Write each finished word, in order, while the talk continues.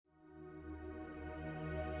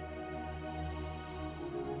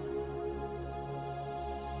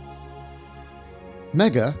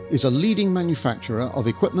Mega is a leading manufacturer of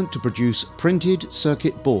equipment to produce printed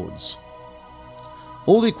circuit boards.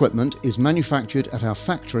 All the equipment is manufactured at our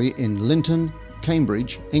factory in Linton,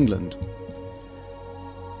 Cambridge, England.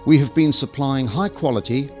 We have been supplying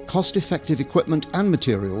high-quality, cost-effective equipment and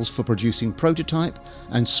materials for producing prototype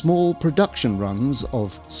and small production runs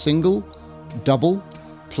of single, double,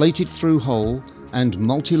 plated through-hole and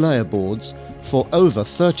multi-layer boards for over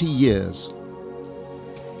 30 years.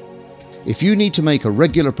 If you need to make a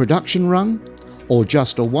regular production run or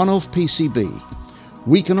just a one-off PCB,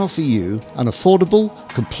 we can offer you an affordable,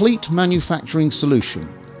 complete manufacturing solution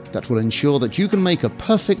that will ensure that you can make a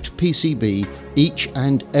perfect PCB each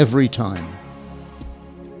and every time.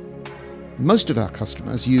 Most of our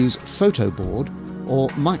customers use photoboard or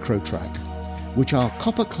microtrack, which are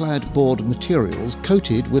copper-clad board materials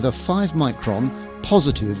coated with a 5-micron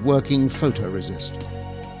positive working photoresist.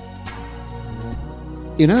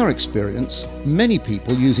 In our experience, many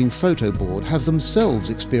people using photoboard have themselves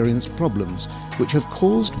experienced problems which have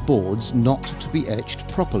caused boards not to be etched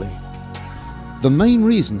properly. The main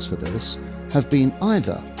reasons for this have been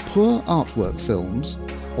either poor artwork films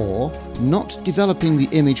or not developing the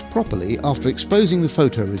image properly after exposing the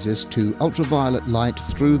photoresist to ultraviolet light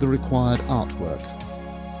through the required artwork.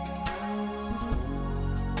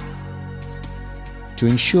 To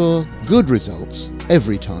ensure good results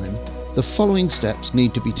every time, the following steps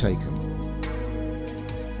need to be taken.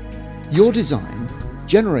 Your design,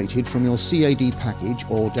 generated from your CAD package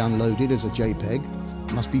or downloaded as a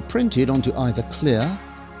JPEG, must be printed onto either clear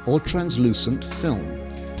or translucent film,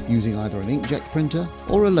 using either an inkjet printer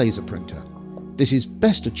or a laser printer. This is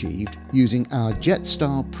best achieved using our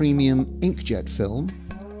Jetstar Premium inkjet film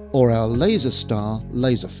or our LaserStar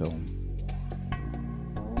laser film.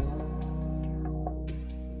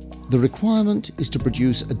 The requirement is to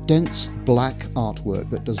produce a dense black artwork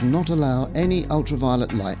that does not allow any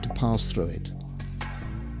ultraviolet light to pass through it.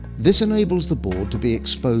 This enables the board to be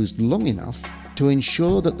exposed long enough to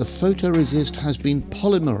ensure that the photoresist has been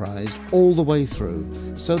polymerized all the way through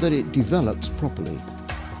so that it develops properly.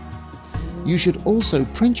 You should also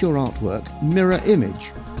print your artwork mirror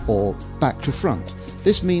image or back to front.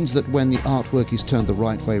 This means that when the artwork is turned the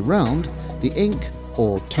right way round, the ink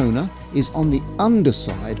or toner is on the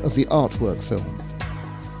underside of the artwork film.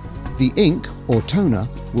 The ink or toner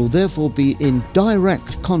will therefore be in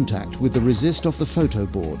direct contact with the resist of the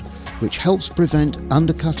photoboard, which helps prevent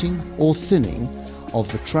undercutting or thinning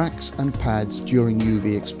of the tracks and pads during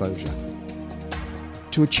UV exposure.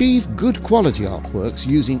 To achieve good quality artworks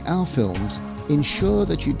using our films, ensure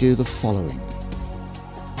that you do the following.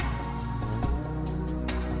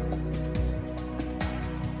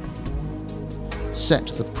 Set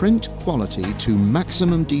the print quality to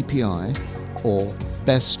maximum DPI or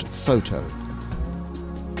best photo.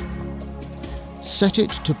 Set it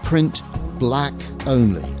to print black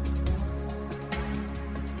only.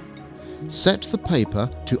 Set the paper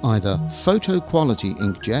to either photo quality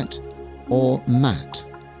inkjet or matte.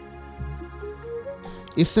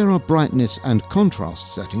 If there are brightness and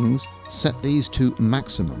contrast settings, set these to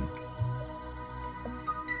maximum.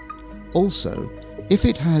 Also, if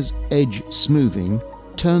it has edge smoothing,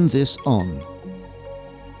 turn this on.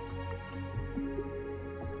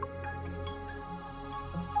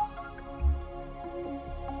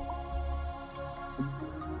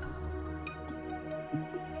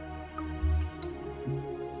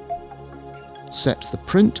 Set the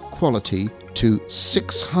print quality to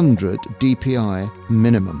 600 DPI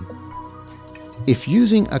minimum. If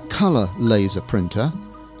using a color laser printer,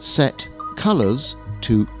 set colors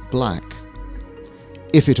to black.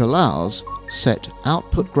 If it allows, set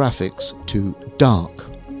output graphics to dark.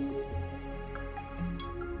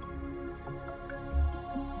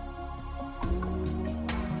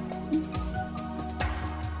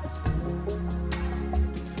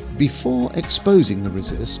 Before exposing the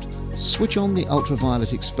resist, switch on the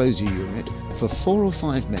ultraviolet exposure unit for 4 or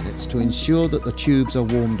 5 minutes to ensure that the tubes are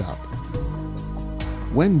warmed up.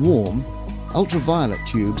 When warm, ultraviolet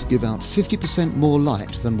tubes give out 50% more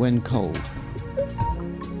light than when cold.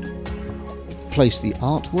 Place the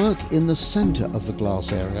artwork in the center of the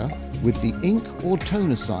glass area with the ink or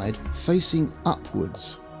toner side facing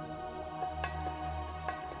upwards.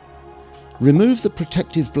 Remove the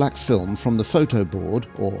protective black film from the photoboard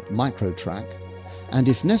or microtrack, and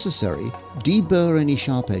if necessary, deburr any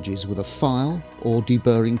sharp edges with a file or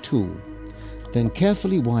deburring tool. Then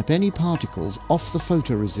carefully wipe any particles off the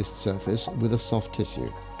photoresist surface with a soft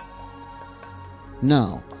tissue.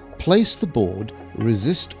 Now, place the board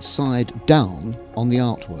resist side down on the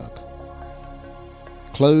artwork.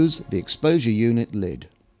 Close the exposure unit lid.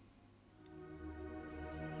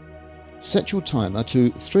 Set your timer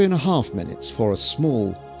to 3.5 minutes for a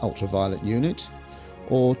small ultraviolet unit,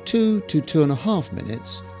 or 2 to 2.5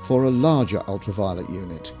 minutes for a larger ultraviolet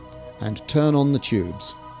unit, and turn on the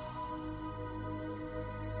tubes.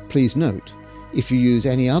 Please note, if you use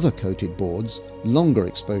any other coated boards, longer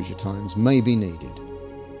exposure times may be needed.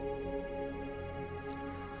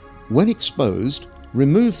 When exposed,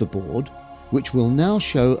 remove the board, which will now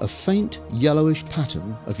show a faint yellowish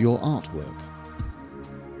pattern of your artwork.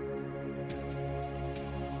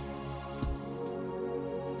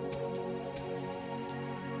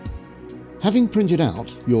 Having printed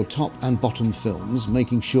out your top and bottom films,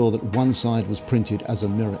 making sure that one side was printed as a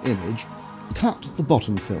mirror image, cut the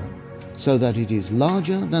bottom film so that it is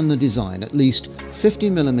larger than the design, at least 50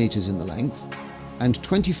 mm in the length and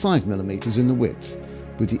 25 mm in the width,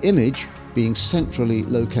 with the image being centrally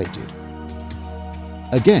located.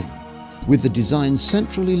 Again, with the design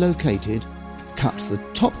centrally located, cut the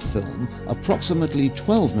top film approximately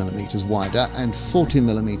 12 mm wider and 40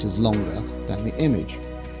 mm longer than the image.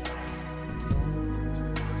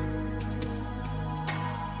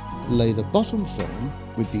 Lay the bottom film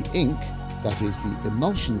with the ink, that is the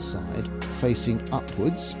emulsion side, facing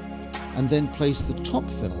upwards, and then place the top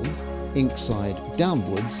film, ink side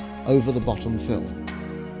downwards, over the bottom film.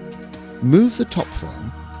 Move the top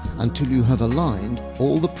film until you have aligned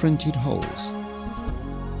all the printed holes.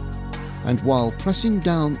 And while pressing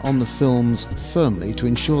down on the films firmly to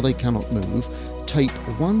ensure they cannot move, tape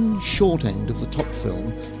one short end of the top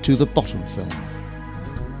film to the bottom film.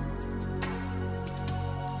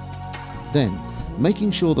 Then,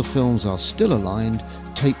 making sure the films are still aligned,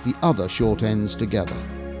 tape the other short ends together.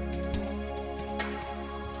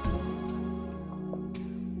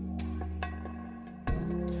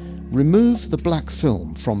 Remove the black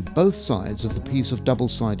film from both sides of the piece of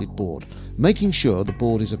double-sided board, making sure the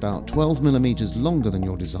board is about 12 mm longer than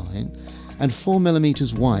your design and 4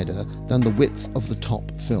 mm wider than the width of the top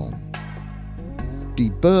film.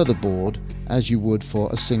 Deburr the board as you would for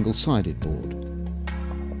a single-sided board.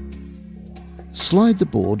 Slide the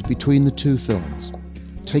board between the two films,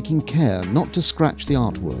 taking care not to scratch the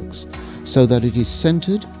artworks so that it is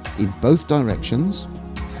centered in both directions,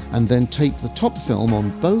 and then tape the top film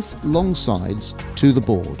on both long sides to the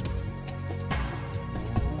board.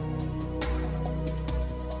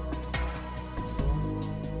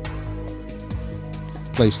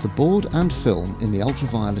 Place the board and film in the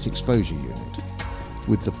ultraviolet exposure unit,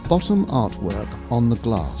 with the bottom artwork on the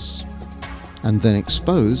glass, and then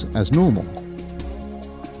expose as normal.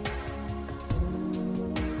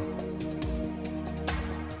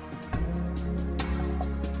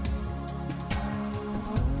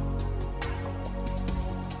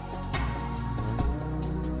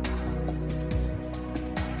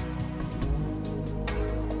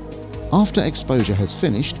 After exposure has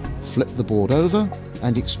finished, flip the board over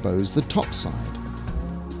and expose the top side.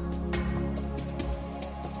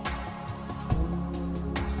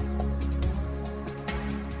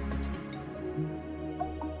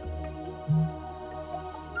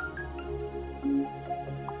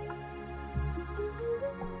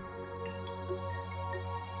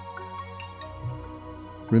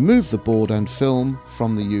 Remove the board and film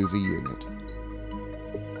from the UV unit.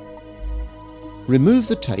 Remove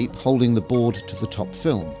the tape holding the board to the top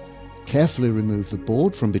film. Carefully remove the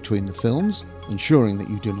board from between the films, ensuring that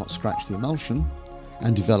you do not scratch the emulsion,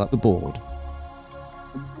 and develop the board.